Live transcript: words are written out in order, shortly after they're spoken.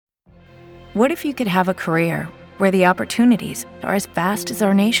What if you could have a career where the opportunities are as vast as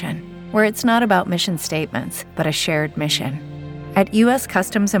our nation, where it's not about mission statements, but a shared mission? At U.S.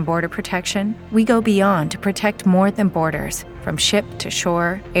 Customs and Border Protection, we go beyond to protect more than borders. From ship to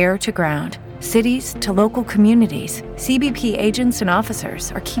shore, air to ground, cities to local communities, CBP agents and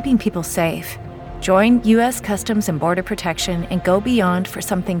officers are keeping people safe. Join U.S. Customs and Border Protection and go beyond for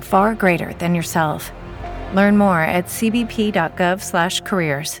something far greater than yourself. Learn more at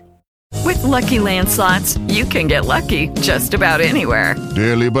cbp.gov/careers. With Lucky Land Slots, you can get lucky just about anywhere.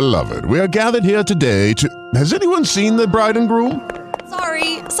 Dearly beloved, we are gathered here today to... Has anyone seen the bride and groom?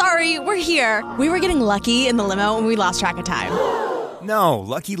 Sorry, we're here. We were getting lucky in the limo and we lost track of time. No,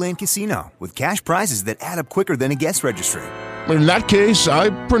 Lucky Land Casino, with cash prizes that add up quicker than a guest registry. In that case, I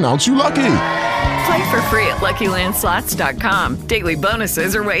pronounce you lucky. Play for free at LuckyLandSlots.com. Daily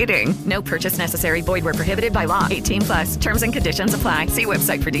bonuses are waiting. No purchase necessary. Void where prohibited by law. 18+. Terms and conditions apply. See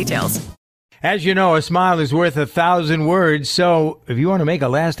website for details. As you know, a smile is worth 1,000 words. So if you want to make a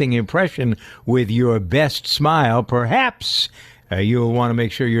lasting impression with your best smile, perhaps you'll want to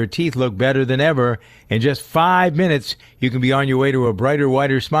make sure your teeth look better than ever. In just 5 minutes, you can be on your way to a brighter,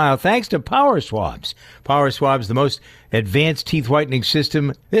 whiter smile thanks to Power Swabs. Power Swabs, the most advanced teeth whitening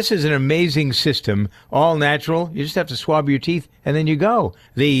system. This is an amazing system, all natural. You just have to swab your teeth and then you go.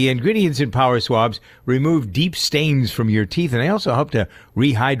 The ingredients in Power Swabs remove deep stains from your teeth, and they also help to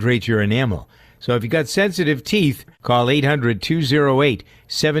rehydrate your enamel. So if you've got sensitive teeth, call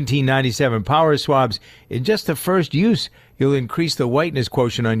 800-208-1797. Power Swabs, in just the first use, you'll increase the whiteness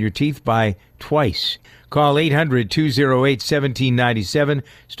quotient on your teeth by twice. Call 800-208-1797.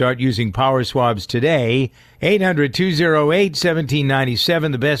 Start using Power Swabs today.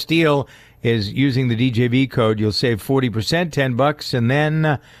 800-208-1797. The best deal is using the DJB code. You'll save 40%, $10, and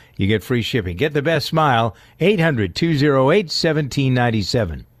then you get free shipping. Get the best smile.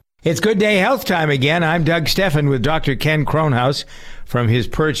 800-208-1797. It's Good Day Health time again. I'm Doug Steffen with Dr. Ken Kronhaus from his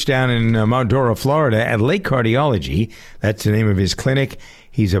perch down in Mount Dora, Florida at Lake Cardiology. That's the name of his clinic.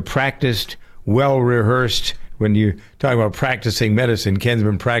 He's a practiced, well-rehearsed. When you talk about practicing medicine, Ken's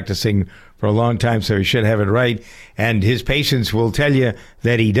been practicing for a long time, so he should have it right. And his patients will tell you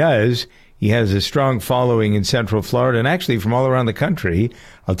that he does. He has a strong following in Central Florida and actually from all around the country.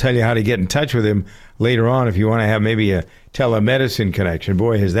 I'll tell you how to get in touch with him later on if you want to have maybe a telemedicine connection.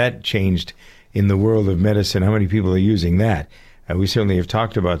 Boy, has that changed in the world of medicine. How many people are using that? We certainly have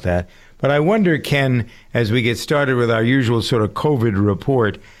talked about that. But I wonder, Ken, as we get started with our usual sort of COVID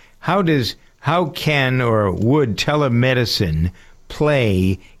report, how can or would telemedicine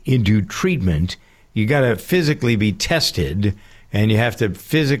play into treatment? You got to physically be tested, and you have to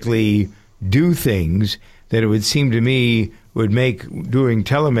physically do things that it would seem to me would make doing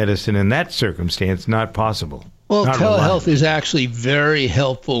telemedicine in that circumstance not possible. Well, telehealth is actually very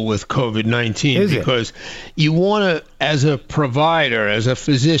helpful with COVID-19 because you want to, as a provider, as a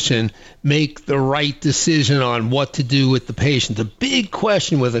physician, make the right decision on what to do with the patient. The big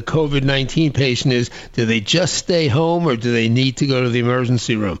question with a COVID-19 patient is, do they just stay home or do they need to go to the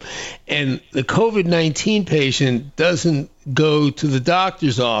emergency room? And the COVID-19 patient doesn't go to the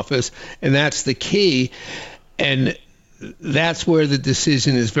doctor's office, and that's the key. And that's where the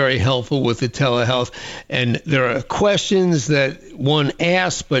decision is very helpful with the telehealth. And there are questions that one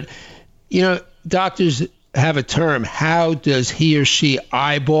asks, but, you know, doctors have a term, how does he or she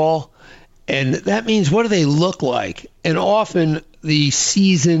eyeball? And that means, what do they look like? And often the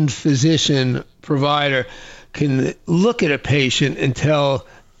seasoned physician provider can look at a patient and tell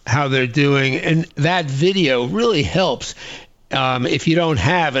how they're doing. And that video really helps. If you don't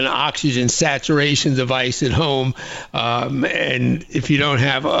have an oxygen saturation device at home, and if you don't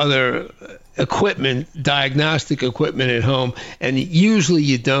have other equipment, diagnostic equipment at home, and usually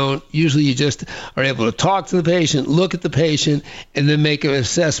you don't, usually you just are able to talk to the patient, look at the patient, and then make an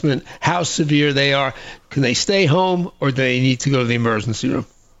assessment how severe they are. Can they stay home or do they need to go to the emergency room?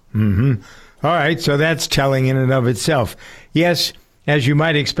 Mm-hmm. All right, so that's telling in and of itself. Yes, as you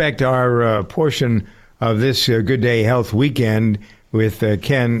might expect, our portion of this Good Day Health weekend with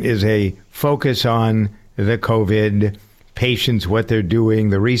Ken is a focus on the COVID patients, what they're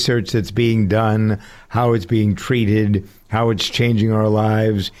doing, the research that's being done, how it's being treated, how it's changing our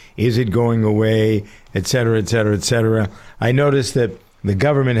lives, is it going away, et cetera, et cetera, et cetera. I noticed that the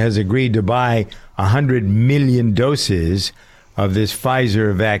government has agreed to buy 100 million doses of this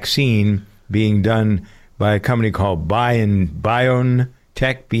Pfizer vaccine being done by a company called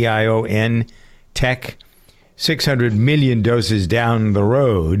BioNTech, B-I-O-N, Tech. 600 million doses down the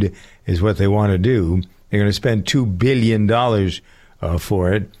road is what they want to do. They're going to spend $2 billion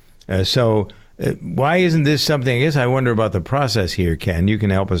for it. So why isn't this something? I guess I wonder about the process here, Ken. You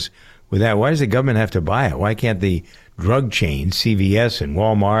can help us with that? Why does the government have to buy it? Why can't the drug chains, CVS and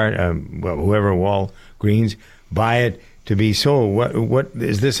Walmart, whoever, Walgreens, buy it to be sold? What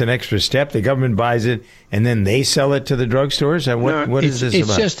is this, an extra step? The government buys it and then they sell it to the drugstores? What is this about?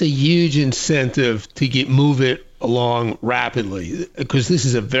 It's just a huge incentive to move it along rapidly, because this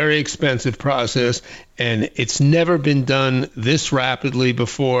is a very expensive process and it's never been done this rapidly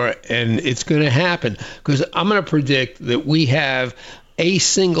before, and it's going to happen because I'm going to predict that we have a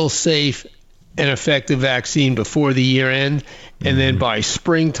single safe and effective vaccine before the year end, and then by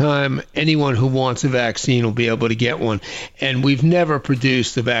springtime, anyone who wants a vaccine will be able to get one. And we've never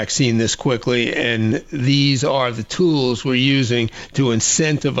produced a vaccine this quickly, and these are the tools we're using to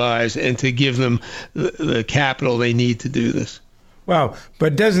incentivize and to give them the capital they need to do this. Well,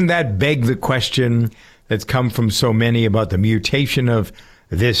 but doesn't that beg the question that's come from so many about the mutation of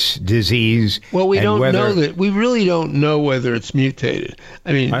this disease? Well, we don't know that. We really don't know whether it's mutated.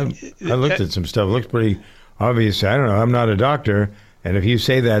 I mean, I looked at some stuff. It looks pretty obvious. I don't know. I'm not a doctor. And if you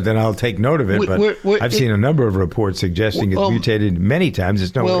say that, then I'll take note of it. But I've seen a number of reports suggesting it's mutated many times.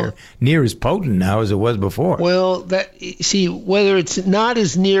 It's nowhere near as potent now as it was before. Well, whether it's not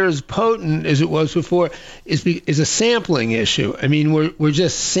as near as potent as it was before is a sampling issue. I mean, we're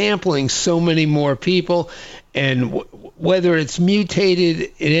just sampling so many more people, and whether it's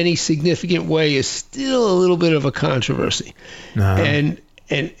mutated in any significant way is still a little bit of a controversy. Uh-huh.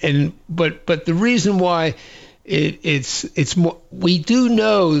 But the reason why it's more, we do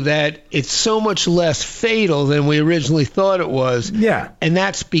know that it's so much less fatal than we originally thought it was. Yeah. And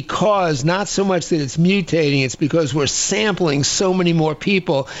that's because not so much that it's mutating, it's because we're sampling so many more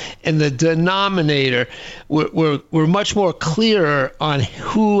people, and the denominator, we're much more clearer on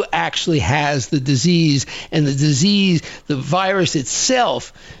who actually has the disease, and the virus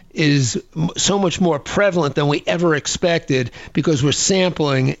itself is so much more prevalent than we ever expected, because we're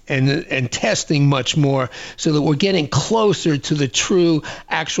sampling and testing much more, so that we're getting closer to the true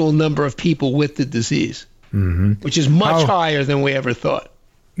actual number of people with the disease, which is much higher than we ever thought.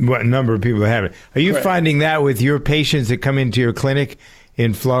 What number of people have it? Are you finding that with your patients that come into your clinic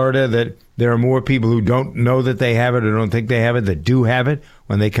in Florida, that there are more people who don't know that they have it or don't think they have it that do have it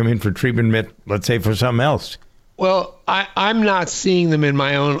when they come in for treatment, let's say for something else? Well, I'm not seeing them in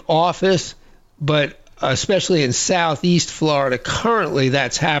my own office, but especially in Southeast Florida, currently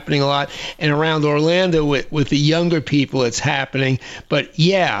that's happening a lot. And around Orlando with the younger people, it's happening. But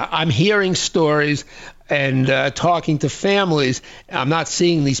yeah, I'm hearing stories and talking to families. I'm not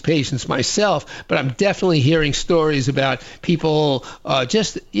seeing these patients myself, but I'm definitely hearing stories about people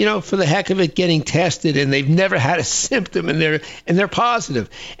just, for the heck of it, getting tested, and they've never had a symptom, and they're positive.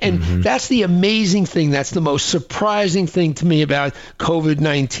 And that's the amazing thing. That's the most surprising thing to me about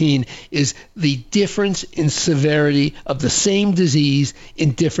COVID-19 is the difference in severity of the same disease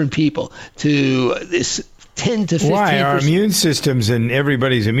in different people. To this 10 to 15%. Why? Our immune systems and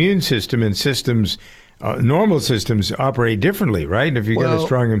everybody's immune system and systems, normal systems operate differently, right? If you get a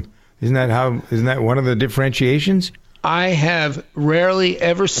strong, isn't that one of the differentiations? I have rarely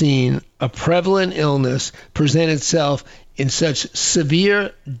ever seen a prevalent illness present itself in such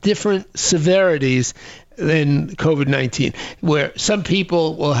different severities than COVID-19, where some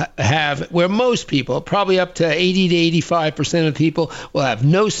people will where most people, probably up to 80 to 85% of people, will have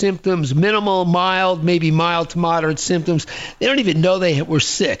no symptoms, minimal, mild, maybe mild to moderate symptoms. They don't even know they were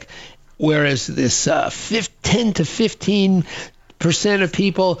sick. Whereas this 10 to 15% of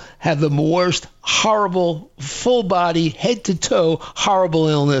people have the worst, horrible, full body, head to toe, horrible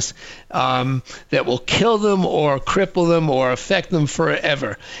illness that will kill them or cripple them or affect them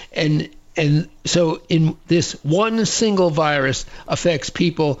forever. And so in this one single virus affects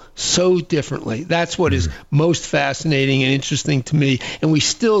people so differently. That's what is most fascinating and interesting to me. And we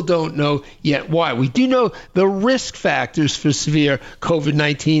still don't know yet why. We do know the risk factors for severe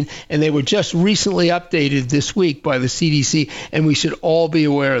COVID-19, and they were just recently updated this week by the CDC, and we should all be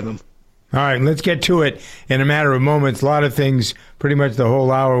aware of them. All right, let's get to it in a matter of moments. A lot of things, pretty much the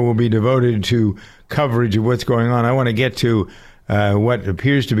whole hour will be devoted to coverage of what's going on. I want to get to what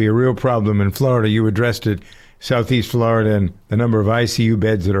appears to be a real problem in Florida. You addressed it, Southeast Florida, and the number of ICU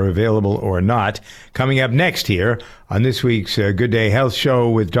beds that are available or not. Coming up next here on this week's Good Day Health Show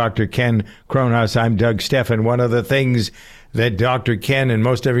with Dr. Ken Kronhaus, I'm Doug Steffen. One of the things that Dr. Ken and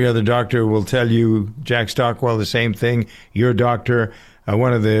most every other doctor will tell you, Jack Stockwell, the same thing, your doctor,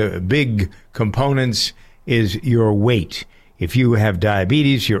 one of the big components is your weight. If you have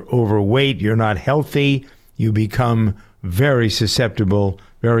diabetes, you're overweight, you're not healthy, you become very susceptible,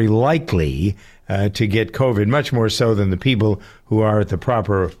 very likely to get COVID, much more so than the people who are at the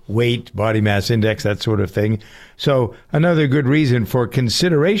proper weight, body mass index, that sort of thing. So another good reason for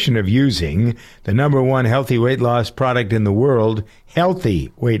consideration of using the number one healthy weight loss product in the world,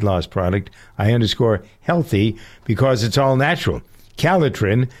 healthy weight loss product, I underscore healthy, because it's all natural.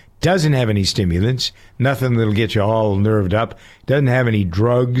 Calitrin doesn't have any stimulants, nothing that'll get you all nerved up, doesn't have any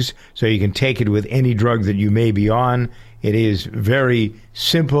drugs, so you can take it with any drug that you may be on. It is very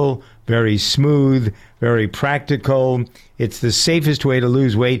simple, very smooth, very practical. It's the safest way to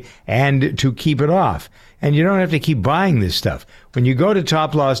lose weight and to keep it off. And you don't have to keep buying this stuff. When you go to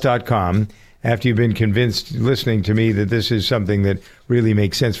toploss.com, after you've been convinced listening to me that this is something that really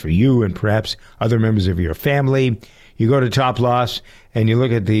makes sense for you and perhaps other members of your family, you go to Top Loss and you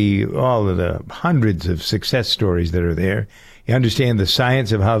look at all of the hundreds of success stories that are there. You understand the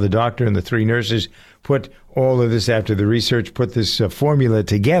science of how the doctor and the 3 nurses put all of this after the research, put this formula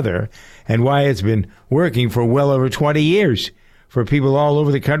together, and why it's been working for well over 20 years for people all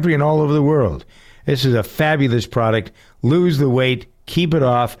over the country and all over the world. This is a fabulous product. Lose the weight. Keep it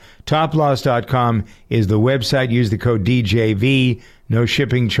off. Toploss.com is the website. Use the code DJV. No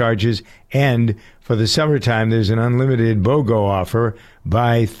shipping charges. And for the summertime, there's an unlimited BOGO offer.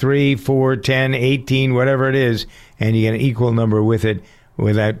 Buy 3, 4, 10, 18, whatever it is, and you get an equal number with it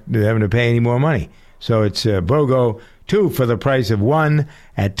without having to pay any more money. So it's BOGO 2 for the price of 1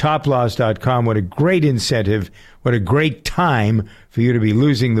 at toploss.com. What a great incentive. What a great time for you to be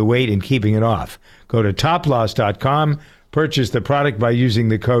losing the weight and keeping it off. Go to toploss.com. Purchase the product by using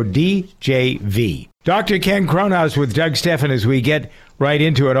the code DJV. Dr. Ken Kronhaus with Doug Stephan as we get right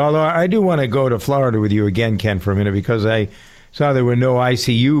into it. Although I do want to go to Florida with you again, Ken, for a minute, because I saw there were no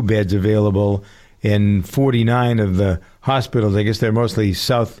ICU beds available in 49 of the hospitals. I guess they're mostly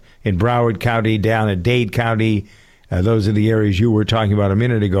south in Broward County, down at Dade County. Those are the areas you were talking about a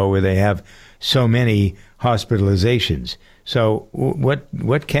minute ago where they have so many hospitalizations. So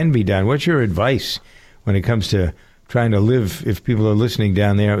what can be done? What's your advice when it comes to trying to live, if people are listening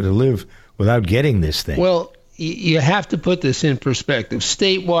down there, to live without getting this thing? Well, you have to put this in perspective.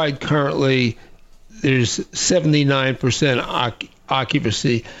 Statewide, currently, there's 79%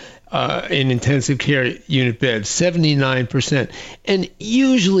 occupancy in intensive care unit beds, 79%. And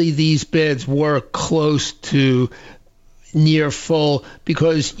usually these beds work close to near full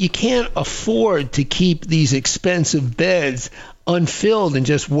because you can't afford to keep these expensive beds unfilled and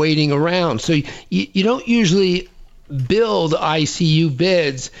just waiting around. So you don't usually build ICU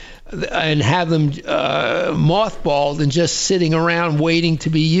beds and have them mothballed and just sitting around waiting to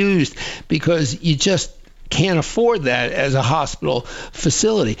be used, because you just can't afford that as a hospital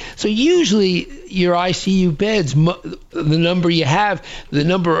facility. So usually your ICU beds, the number you have, the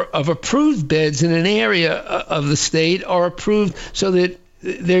number of approved beds in an area of the state are approved so that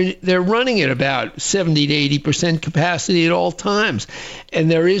they're running at about 70 to 80% capacity at all times.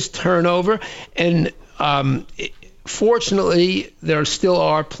 And there is turnover. And fortunately, there still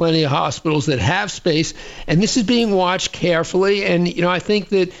are plenty of hospitals that have space. And this is being watched carefully. And, I think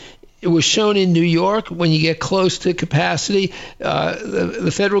that it was shown in New York when you get close to capacity,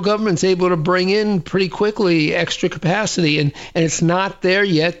 the federal government's able to bring in pretty quickly extra capacity, and it's not there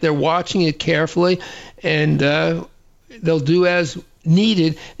yet. They're watching it carefully, and they'll do as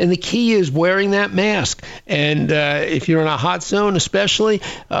needed. And the key is wearing that mask. And if you're in a hot zone, especially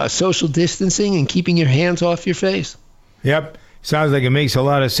social distancing and keeping your hands off your face. Yep. Sounds like it makes a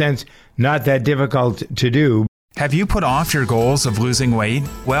lot of sense. Not that difficult to do. Have you put off your goals of losing weight?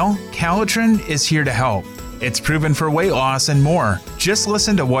 Well, Calitrin is here to help. It's proven for weight loss and more. Just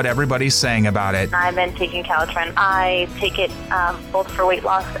listen to what everybody's saying about it. I've been taking Calitrin. I take it both for weight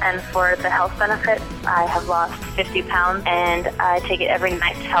loss and for the health benefits. I have lost 50 pounds, and I take it every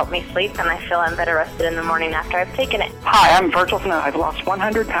night to help me sleep, and I feel I'm better rested in the morning after I've taken it. Hi, I'm Virgil Snow. I've lost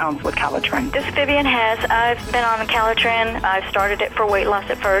 100 pounds with Calitrin. This is Vivian Hess. I've been on Calitrin. I started it for weight loss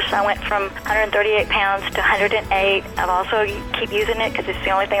at first. I went from 138 pounds to 108. I've also keep using it because it's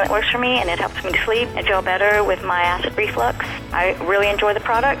the only thing that works for me, and it helps me to sleep and feel better with my acid reflux. I really enjoy the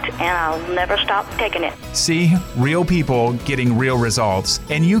product, and I'll never stop taking it. See, real people getting real results,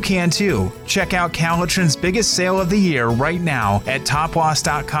 and you can too. Check out Calitrin's biggest sale of the year right now at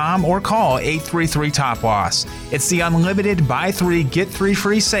toploss.com or call 833-TOP-LOSS. It's the unlimited buy 3 get 3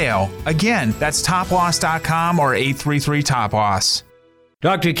 free sale. Again, that's toploss.com or 833-TOP-LOSS.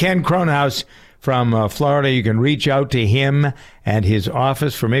 Dr. Ken Kronhaus from Florida. You can reach out to him and his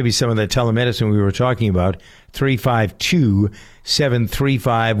office for maybe some of the telemedicine we were talking about.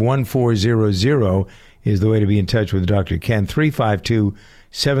 352-735-1400 is the way to be in touch with Dr. Ken.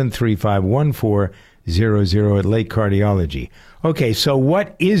 352-735-1400 at Lake Cardiology. Okay, so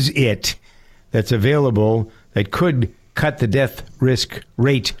what is it that's available that could cut the death risk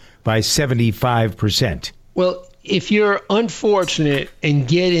rate by 75%? Well, if you're unfortunate and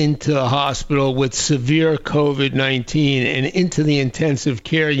get into the hospital with severe COVID-19 and into the intensive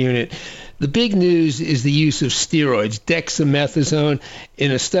care unit, the big news is the use of steroids, dexamethasone.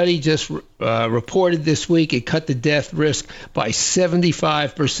 In a study just reported this week, it cut the death risk by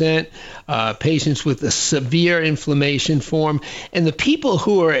 75%. Patients with a severe inflammation form. And the people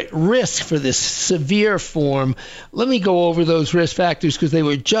who are at risk for this severe form, let me go over those risk factors because they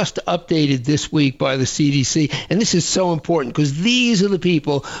were just updated this week by the CDC. And this is so important because these are the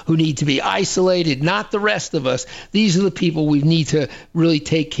people who need to be isolated, not the rest of us. These are the people we need to really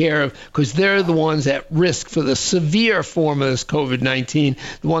take care of because they're the ones at risk for the severe form of this COVID-19,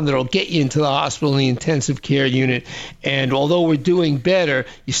 the one that will get you into the hospital in the intensive care unit. And although we're doing better,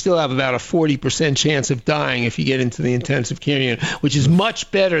 you still have about a 40% chance of dying if you get into the intensive care unit, which is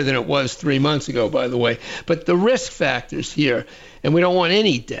much better than it was 3 months ago, by the way. But the risk factors here, and we don't want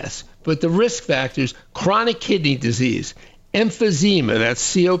any deaths, but the risk factors, chronic kidney disease, emphysema,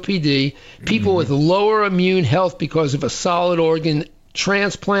 that's COPD, people with lower immune health because of a solid organ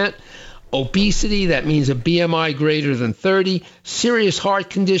transplant, obesity, that means a BMI greater than 30, serious heart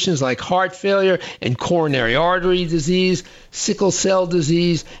conditions like heart failure and coronary artery disease, sickle cell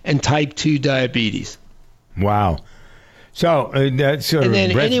disease, and type 2 diabetes. Wow. So that's and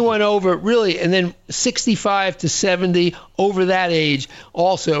then anyone over really, and then 65 to 70 over that age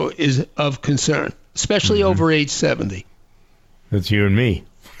also is of concern, especially over age 70. That's you and me.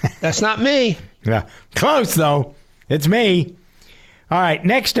 That's not me. Yeah, close though. It's me. All right,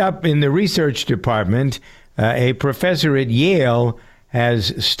 next up in the research department, a professor at Yale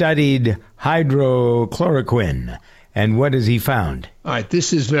has studied hydrochloroquine. And what has he found? All right,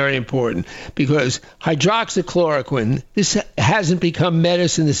 this is very important because hydroxychloroquine, this hasn't become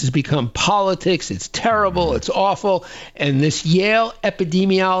medicine. This has become politics. It's terrible. It's awful. And this Yale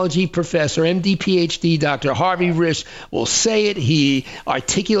epidemiology professor, MD, PhD, Dr. Harvey Risch, will say it. He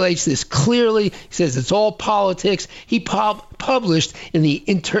articulates this clearly. He says it's all politics. He published in the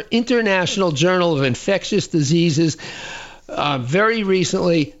International Journal of Infectious Diseases very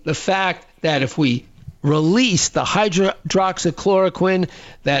recently the fact that if we release the hydroxychloroquine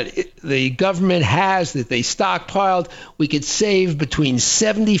that the government has, that they stockpiled, we could save between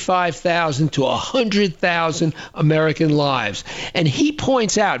 75,000 to 100,000 American lives. And he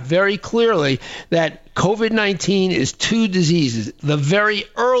points out very clearly that COVID-19 is two diseases. The very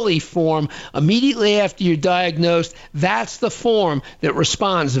early form, immediately after you're diagnosed, that's the form that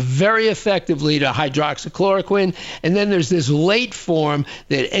responds very effectively to hydroxychloroquine. And then there's this late form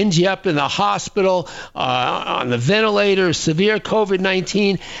that ends you up in the hospital, on the ventilator, severe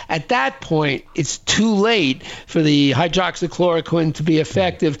COVID-19. At that point, it's too late for the hydroxychloroquine to be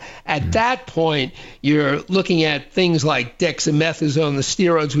effective. At that point, you're looking at things like dexamethasone, the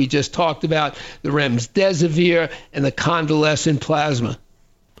steroids we just talked about, the remdesivir, and the convalescent plasma.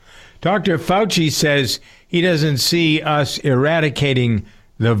 Dr. Fauci says he doesn't see us eradicating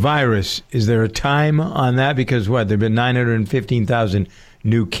the virus. Is there a time on that? Because there have been 915,000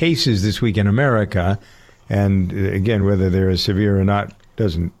 new cases this week in America. And again, whether they're severe or not,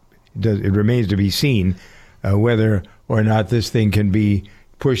 it remains to be seen whether or not this thing can be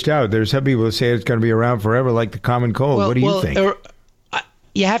pushed out. There's some people who say it's going to be around forever like the common cold. What do you think?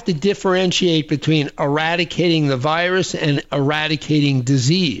 You have to differentiate between eradicating the virus and eradicating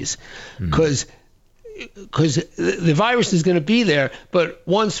disease, because the virus is going to be there. But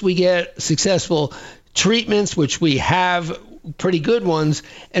once we get successful treatments, which we have pretty good ones,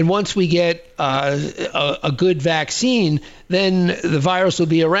 and once we get a good vaccine, then the virus will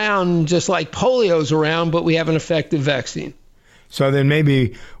be around just like polio's around, but we have an effective vaccine. So then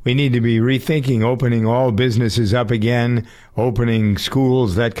maybe we need to be rethinking opening all businesses up again, opening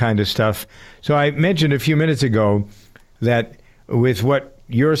schools, that kind of stuff. So I mentioned a few minutes ago that with what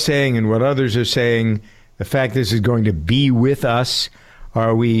you're saying and what others are saying, the fact this is going to be with us,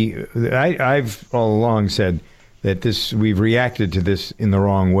 I've all along said that we've reacted to this in the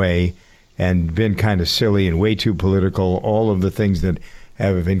wrong way and been kind of silly and way too political, all of the things that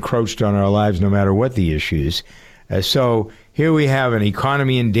have encroached on our lives no matter what the issues. So here we have an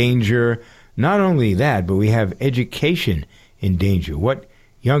economy in danger. Not only that, but we have education in danger. What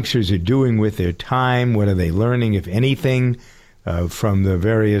youngsters are doing with their time, what are they learning, if anything, from the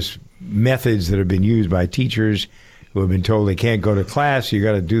various methods that have been used by teachers who have been told they can't go to class, you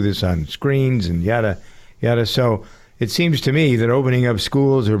got to do this on screens and yada, yada. So it seems to me that opening up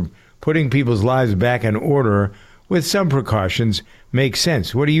schools or putting people's lives back in order with some precautions makes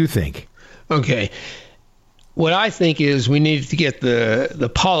sense. What do you think? Okay. What I think is we need to get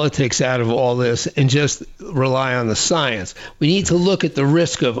the politics out of all this and just rely on the science. We need to look at the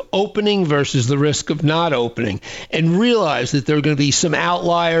risk of opening versus the risk of not opening and realize that there are going to be some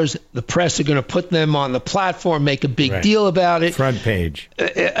outliers. The press are going to put them on the platform, make a big deal about it. Front page.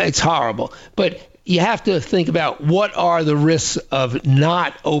 It's horrible. But you have to think about what are the risks of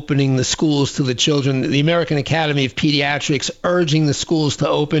not opening the schools to the children. The American Academy of Pediatrics urging the schools to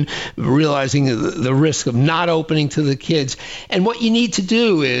open, realizing the risk of not opening to the kids. And what you need to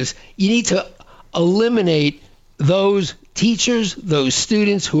do is you need to eliminate those teachers, those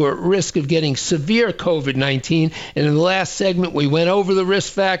students who are at risk of getting severe COVID-19. And in the last segment, we went over the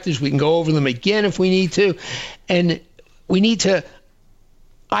risk factors. We can go over them again if we need to. And we need to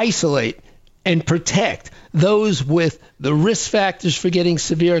isolate and protect those with the risk factors for getting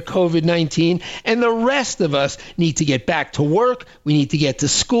severe COVID-19. And the rest of us need to get back to work. We need to get to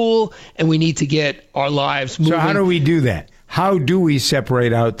school, and we need to get our lives moving. So how do we do that? How do we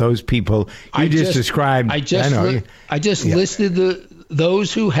separate out those people you just described? I just listed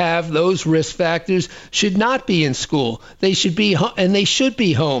those who have those risk factors should not be in school. They should be and they should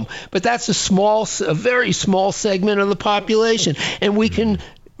be home. But that's a very small segment of the population, and we can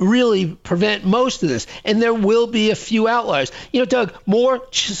really prevent most of this. And there will be a few outliers. You know, Doug, more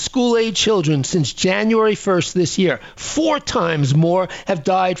school-age children since January 1st this year, 4 times more have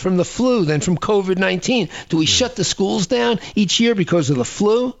died from the flu than from COVID-19. Do we shut the schools down each year because of the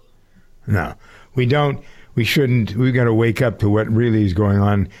flu? No, we don't. We shouldn't. We've got to wake up to what really is going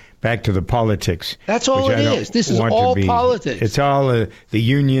on. Back to the politics. That's all it is. This is all politics. It's all the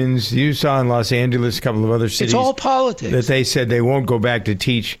unions. You saw in Los Angeles, a couple of other cities. It's all politics. That they said they won't go back to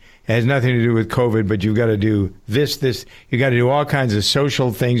teach. It has nothing to do with COVID, but you've got to do this. You got to do all kinds of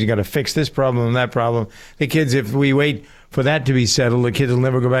social things. You got to fix this problem and that problem. The kids, if we wait for that to be settled, the kids will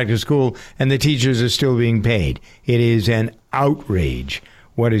never go back to school, and the teachers are still being paid. It is an outrage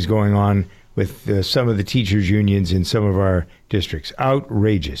what is going on with some of the teachers' unions in some of our districts.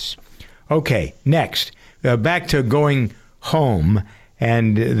 Outrageous. Okay, next. Back to going home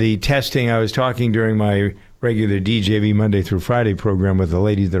and the testing. I was talking during my regular DJV Monday through Friday program with the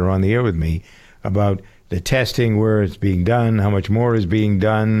ladies that are on the air with me about the testing, where it's being done, how much more is being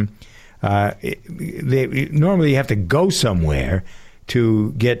done. Normally you have to go somewhere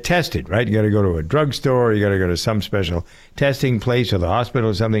to get tested, right? You got to go to a drugstore, you got to go to some special testing place or the hospital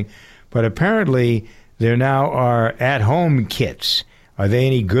or something. But apparently there now are at-home kits. Are they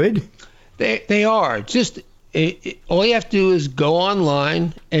any good? They are. Just all you have to do is go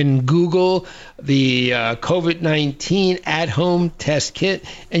online and Google the COVID-19 at-home test kit,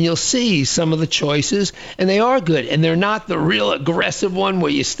 and you'll see some of the choices, and they are good. And they're not the real aggressive one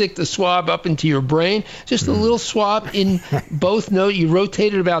where you stick the swab up into your brain. Just a little swab in both nostrils. You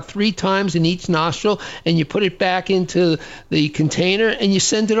rotate it about 3 times in each nostril, and you put it back into the container, and you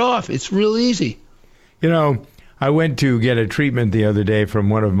send it off. It's real easy. You know, I went to get a treatment the other day from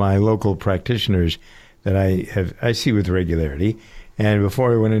one of my local practitioners that I see with regularity. And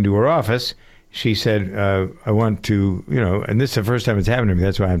before I went into her office, she said, I want to, and this is the first time it's happened to me,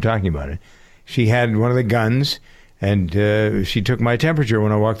 that's why I'm talking about it. She had one of the guns, and she took my temperature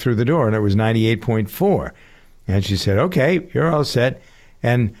when I walked through the door, and it was 98.4. And she said, okay, you're all set.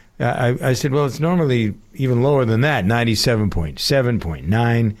 And I said, well, it's normally even lower than that,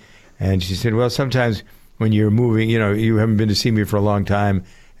 97.7.9. And she said, well, sometimes when you're moving, you haven't been to see me for a long time,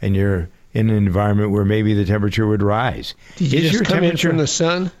 and you're in an environment where maybe the temperature would rise. Did you just come in from the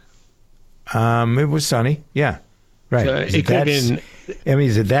sun? It was sunny, yeah. Right. So is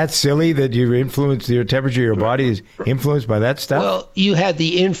it that silly that your temperature of your body is influenced by that stuff? Well, you had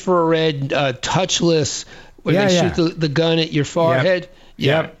the infrared touchless where they shoot the gun at your forehead.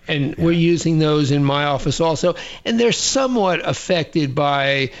 Yep. And we're using those in my office also. And they're somewhat affected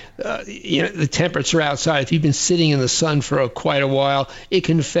by the temperature outside. If you've been sitting in the sun for quite a while, it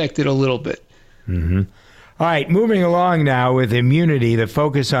can affect it a little bit. Mm-hmm. All right, moving along now with immunity, the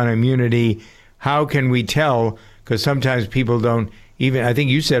focus on immunity. How can we tell? Because sometimes people don't even, I think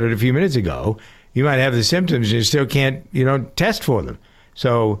you said it a few minutes ago, you might have the symptoms and you still can't, test for them.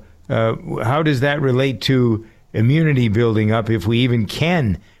 So how does that relate to immunity building up, if we even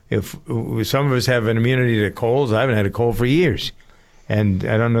can? If some of us have an immunity to colds, I haven't had a cold for years, and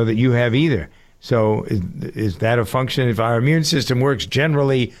I don't know that you have either. So is that a function? If our immune system works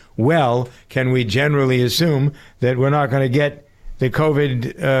generally well, can we generally assume that we're not going to get the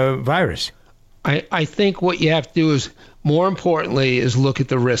COVID virus? I think what you have to do is, more importantly, is look at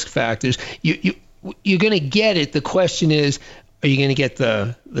the risk factors. You're going to get it. The question is, are you going to get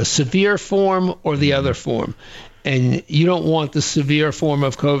the severe form or the other form? And you don't want the severe form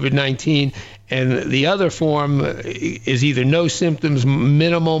of COVID-19. And the other form is either no symptoms,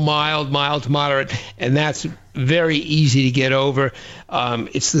 minimal, mild to moderate, and that's very easy to get over.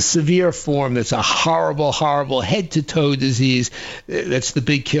 It's the severe form that's a horrible, horrible head-to-toe disease. That's the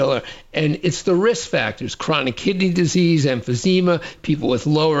big killer. And it's the risk factors: chronic kidney disease, emphysema, people with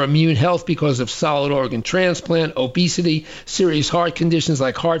lower immune health because of solid organ transplant, obesity, serious heart conditions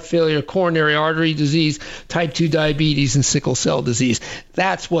like heart failure, coronary artery disease, type 2 diabetes, and sickle cell disease.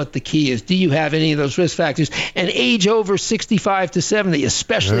 That's what the key is. Do you have any of those risk factors? And age over 65 to 70,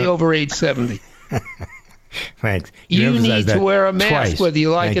 especially over age 70. Thanks. You need to wear a mask twice, whether you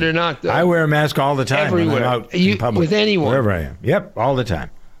like it or not. I wear a mask all the time. Everywhere. When I'm out in public, with anyone. Wherever I am. Yep, all the time.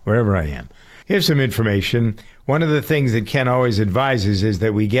 Wherever I am. Here's some information. One of the things that Ken always advises is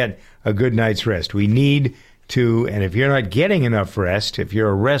that we get a good night's rest. We need to, and if you're not getting enough rest, if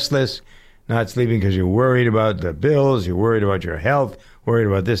you're restless, not sleeping because you're worried about the bills, you're worried about your health, worried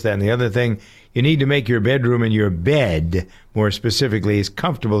about this, that, and the other thing, you need to make your bedroom and your bed, more specifically, as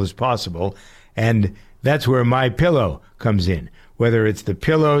comfortable as possible. And that's where MyPillow comes in. Whether it's the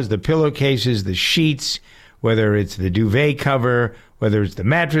pillows, the pillowcases, the sheets, whether it's the duvet cover, whether it's the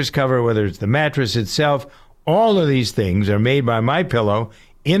mattress cover, whether it's the mattress itself, all of these things are made by MyPillow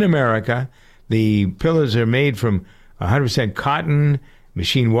in America. The pillows are made from 100% cotton,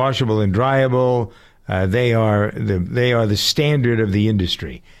 machine washable and dryable. They are the standard of the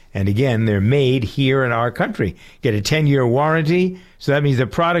industry. And again, they're made here in our country. Get a 10-year warranty. So that means the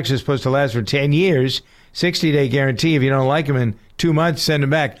products are supposed to last for 10 years. 60-day guarantee. If you don't like them in 2 months, send them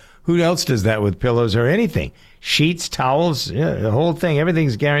back. Who else does that with pillows or anything? Sheets, towels, the whole thing.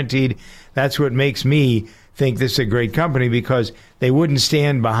 Everything's guaranteed. That's what makes me think this is a great company, because they wouldn't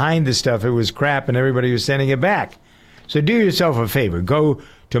stand behind the stuff. It was crap and everybody was sending it back. So do yourself a favor. Go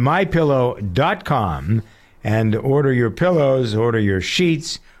to MyPillow.com and order your pillows, order your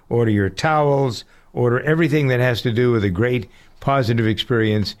sheets, order your towels, order everything that has to do with a great positive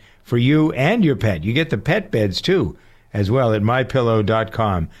experience for you and your pet. You get the pet beds, too, as well at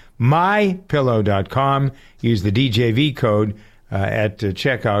MyPillow.com. MyPillow.com. Use the DJV code at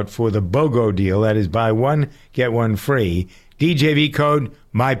checkout for the BOGO deal. That is buy one, get one free. DJV code,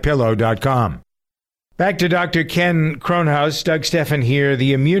 MyPillow.com. Back to Dr. Ken Kronhaus. Doug Stephan here.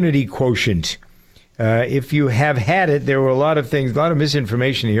 The immunity quotient. If you have had it, there were a lot of things, a lot of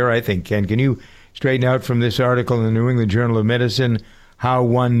misinformation here, I think, Ken. Can you straighten out from this article in the New England Journal of Medicine how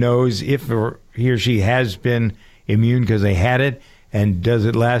one knows if he or she has been immune because they had it, and does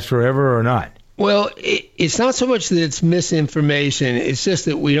it last forever or not? Well, it's not so much that it's misinformation. It's just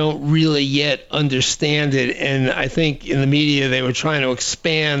that we don't really yet understand it. And I think in the media they were trying to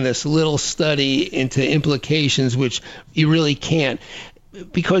expand this little study into implications, which you really can't.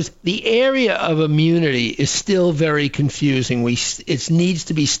 Because the area of immunity is still very confusing. It needs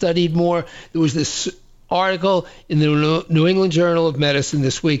to be studied more. There was this article in the New England Journal of Medicine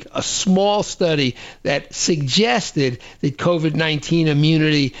this week, a small study that suggested that COVID-19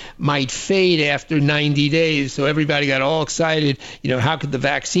 immunity might fade after 90 days. So everybody got all excited. How could the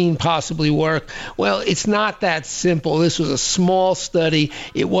vaccine possibly work? Well, it's not that simple. This was a small study.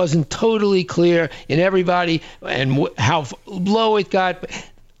 It wasn't totally clear in everybody and how low it got.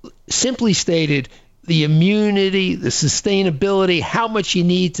 Simply stated, the immunity, the sustainability, how much you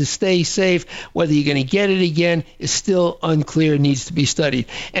need to stay safe, whether you're going to get it again, is still unclear, needs to be studied.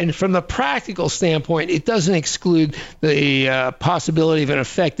 And from the practical standpoint, it doesn't exclude the possibility of an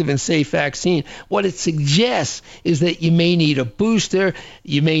effective and safe vaccine. What it suggests is that you may need a booster,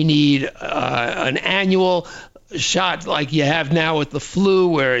 you may need an annual shot like you have now with the flu,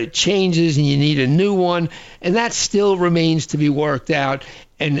 where it changes and you need a new one, and that still remains to be worked out.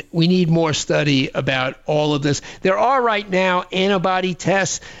 And we need more study about all of this. There are right now antibody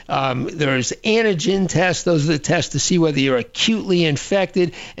tests. There's antigen tests. Those are the tests to see whether you're acutely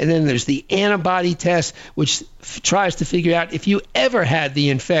infected. And then there's the antibody test, which tries to figure out if you ever had the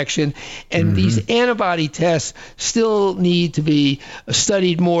infection. And these antibody tests still need to be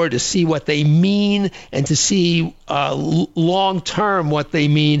studied more to see what they mean and to see long-term what they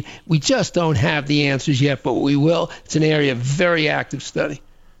mean. We just don't have the answers yet, but we will. It's an area of very active study.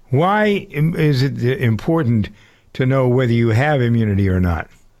 Why is it important to know whether you have immunity or not?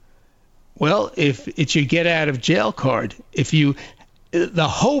 Well, if it's your get out of jail card, the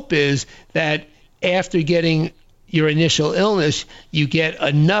hope is that after getting your initial illness, you get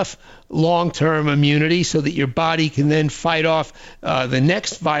enough long-term immunity so that your body can then fight off the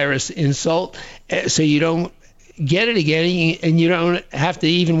next virus insult, so you don't get it again, and you don't have to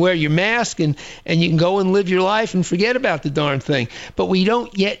even wear your mask, and you can go and live your life and forget about the darn thing. But we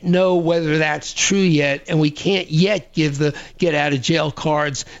don't yet know whether that's true yet, and we can't yet give the get out of jail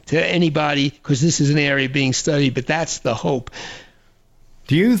cards to anybody because this is an area being studied, but that's the hope.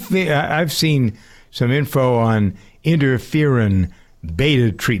 Do you think, I've seen some info on interferon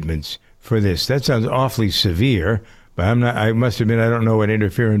beta treatments for this. That sounds awfully severe, but I must admit I don't know what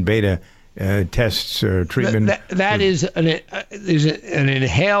interferon beta tests or treatment. That is there's an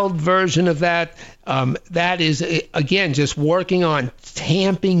inhaled version of that. That is, again, just working on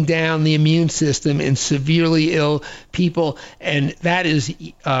tamping down the immune system in severely ill people. And that is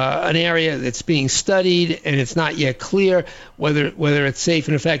an area that's being studied, and it's not yet clear whether it's safe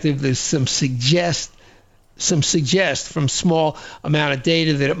and effective. There's some suggest from small amount of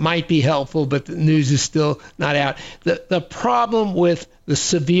data that it might be helpful, but the news is still not out. The problem with the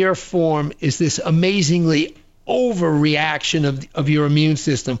severe form is this amazingly overreaction of your immune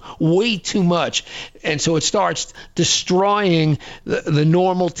system, way too much. And so it starts destroying the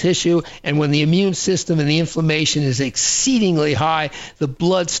normal tissue. And when the immune system and the inflammation is exceedingly high, the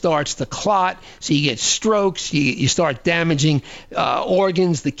blood starts to clot. So you get strokes, you start damaging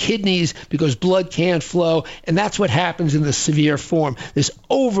organs, the kidneys, because blood can't flow. And that's what happens in the severe form. This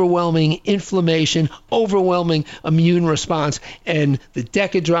overwhelming inflammation, overwhelming immune response. And the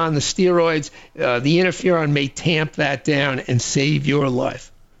Decadron, the steroids, the interferon may tamp that down and save your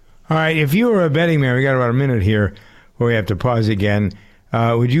life. All right, if you were a betting man, we got about a minute here where we have to pause again.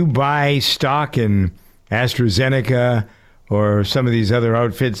 Would you buy stock in AstraZeneca or some of these other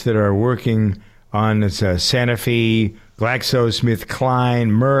outfits that are working on Sanofi, GlaxoSmithKline,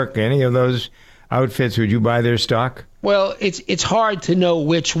 Merck, any of those outfits? Would you buy their stock? Well, it's hard to know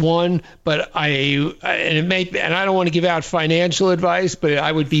which one, but I don't want to give out financial advice, but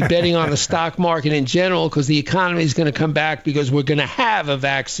I would be betting on the stock market in general because the economy is going to come back because we're going to have a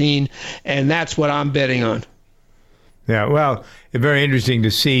vaccine, and that's what I'm betting on. Yeah, well, it's very interesting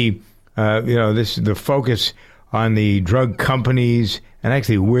to see, the focus on the drug companies and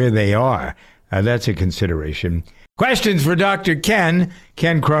actually where they are. That's a consideration. Questions for Dr. Ken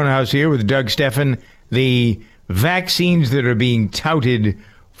Kronhaus here with Doug Steffen. The vaccines that are being touted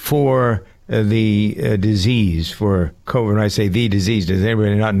for the disease, for COVID. When I say the disease, does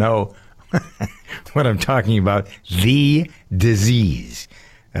anybody not know what I'm talking about? The disease.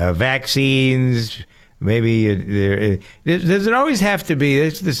 Vaccines, maybe. Does it always have to be,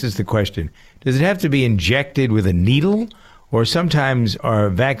 this is the question, does it have to be injected with a needle? Or sometimes are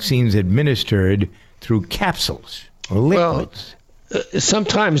vaccines administered through capsules or liquids? Well,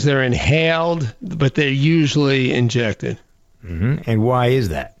 sometimes they're inhaled, but they're usually injected. Mm-hmm. And why is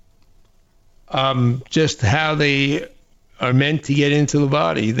that? Just how they are meant to get into the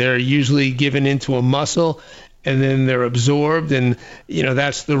body. They're usually given into a muscle, and then they're absorbed, and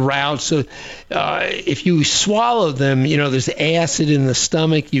that's the route. So if you swallow them, there's acid in the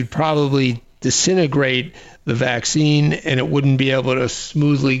stomach, you'd probably disintegrate the vaccine, and it wouldn't be able to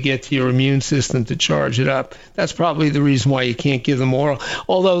smoothly get to your immune system to charge it up. That's probably the reason why you can't give them oral.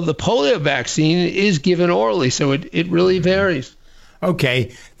 Although the polio vaccine is given orally, so it really varies.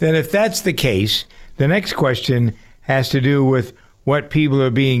 Okay, then if that's the case, the next question has to do with what people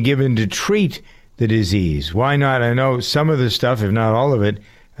are being given to treat the disease. Why not? I know some of the stuff, if not all of it,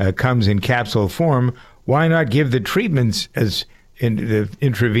 comes in capsule form. Why not give the treatments as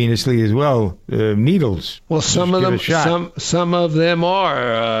intravenously as well, needles? Well, some of them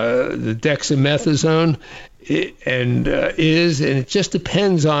are the dexamethasone, and it just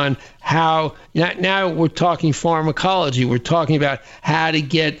depends on how. Now we're talking pharmacology. We're talking about how to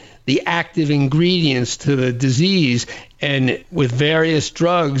get the active ingredients to the disease, and with various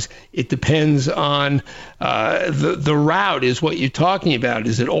drugs, it depends on the route. Is what you're talking about?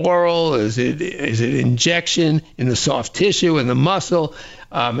 Is it oral? Is it injection in the soft tissue, in the muscle,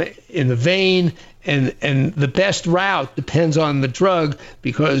 in the vein? And the best route depends on the drug,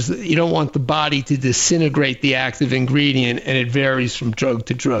 because you don't want the body to disintegrate the active ingredient, and it varies from drug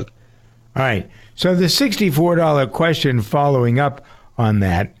to drug. All right. So the $64 question following up on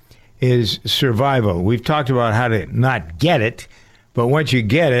that is survival. We've talked about how to not get it, but once you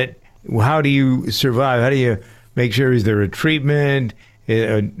get it, how do you survive? How do you make sure? Is there a treatment?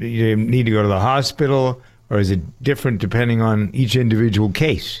 You need to go to the hospital, or is it different depending on each individual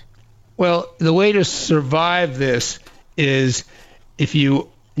case? Well, the way to survive this is, if you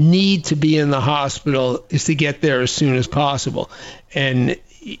need to be in the hospital, is to get there as soon as possible. And,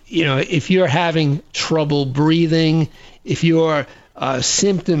 if you're having trouble breathing, if your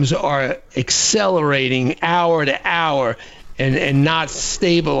symptoms are accelerating hour to hour, and not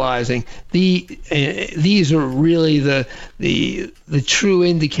stabilizing. These are really the true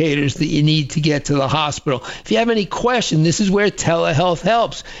indicators that you need to get to the hospital. If you have any question, this is where telehealth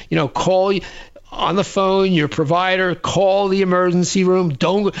helps. Call on the phone your provider, call the emergency room.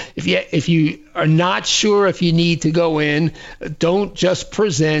 If you are not sure if you need to go in, don't just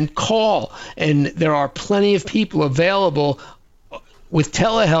present, call. And there are plenty of people available with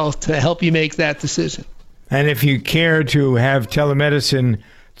telehealth to help you make that decision. And if you care to have telemedicine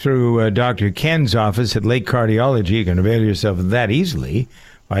through Dr. Ken's office at Lake Cardiology, you can avail yourself of that easily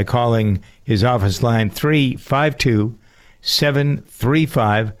by calling his office line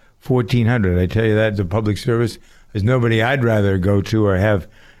 352-735-1400. I tell you, that's a public service. There's nobody I'd rather go to or have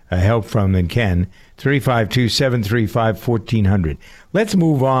help from than Ken. 352-735-1400. Let's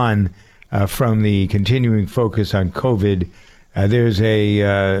move on from the continuing focus on COVID. There's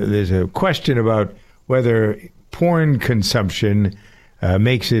a question about whether porn consumption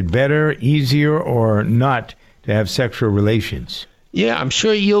makes it better, easier, or not to have sexual relations. Yeah, I'm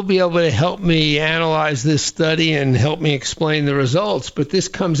sure you'll be able to help me analyze this study and help me explain the results. But this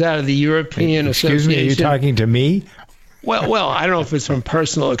comes out of the European Association. Excuse me, are you talking to me? Well, I don't know if it's from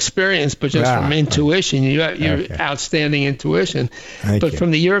personal experience, but just from intuition. You have your outstanding intuition. Thank you.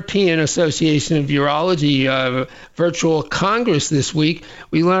 From the European Association of Urology virtual congress this week,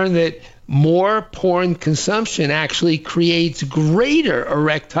 we learned that more porn consumption actually creates greater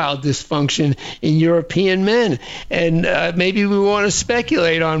erectile dysfunction in European men. And maybe we want to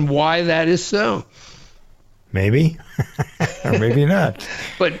speculate on why that is so. Maybe, or maybe not.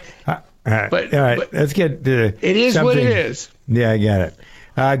 But all right, let's get to it is something. What it is. Yeah, I get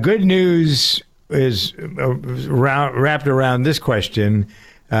it. Good news is wrapped around this question.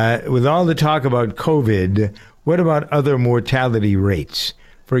 With all the talk about COVID, what about other mortality rates?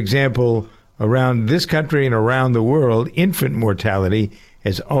 For example, around this country and around the world, infant mortality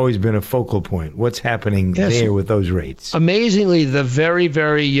has always been a focal point. What's happening there with those rates? Amazingly, the very,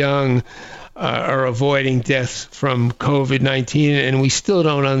 very young are avoiding deaths from COVID-19, and we still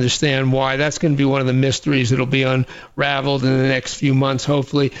don't understand why. That's going to be one of the mysteries that will be unraveled in the next few months,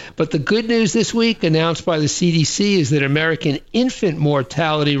 hopefully. But the good news this week, announced by the CDC, is that American infant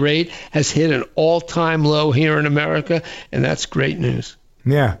mortality rate has hit an all-time low here in America, and that's great news.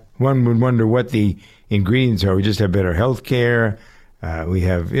 Yeah, one would wonder what the ingredients are. We just have better health care. We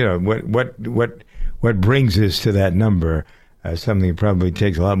have, what brings us to that number? Something that probably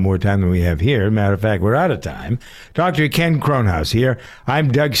takes a lot more time than we have here. Matter of fact, we're out of time. Dr. Ken Kronhaus here.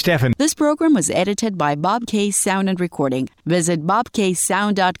 I'm Doug Steffen. This program was edited by Bob K. Sound and Recording. Visit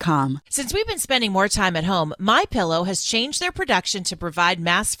bobksound.com. Since we've been spending more time at home, MyPillow has changed their production to provide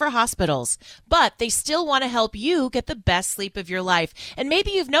masks for hospitals. But they still want to help you get the best sleep of your life. And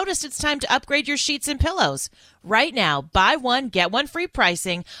maybe you've noticed it's time to upgrade your sheets and pillows. Right now, buy one, get one free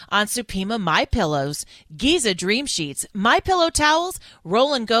pricing on Supima My Pillows, Giza Dream Sheets, My Pillow towels,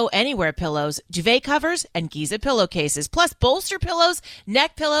 Roll and Go Anywhere pillows, duvet covers, and Giza pillowcases, plus bolster pillows,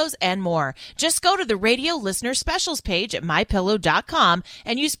 neck pillows, and more. Just go to the radio listener specials page at MyPillow.com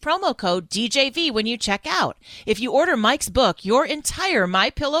and use promo code DJV when you check out. If you order Mike's book, your entire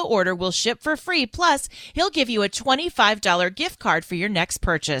My Pillow order will ship for free, plus he'll give you a $25 gift card for your next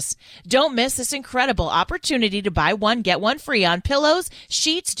purchase. Don't miss this incredible opportunity to buy one, get one free on pillows,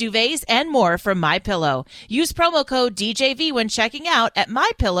 sheets, duvets, and more from MyPillow. Use promo code DJV when checking out at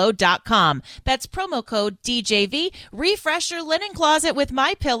MyPillow.com. That's promo code DJV. Refresh your linen closet with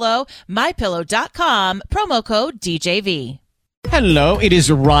MyPillow. MyPillow.com. Promo code DJV. Hello, it is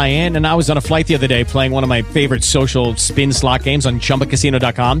Ryan, and I was on a flight the other day playing one of my favorite social spin slot games on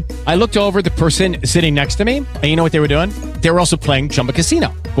ChumbaCasino.com. I looked over at the person sitting next to me, and you know what they were doing? They were also playing Chumba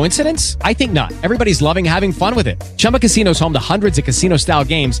Casino. Coincidence? I think not. Everybody's loving having fun with it. Chumba Casino is home to hundreds of casino-style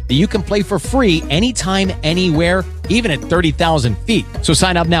games that you can play for free anytime, anywhere, even at 30,000 feet. So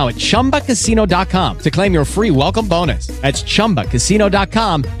sign up now at ChumbaCasino.com to claim your free welcome bonus. That's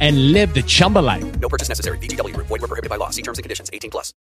ChumbaCasino.com and live the Chumba life. No purchase necessary. VGW. Void where prohibited by law. See terms and conditions. 18+.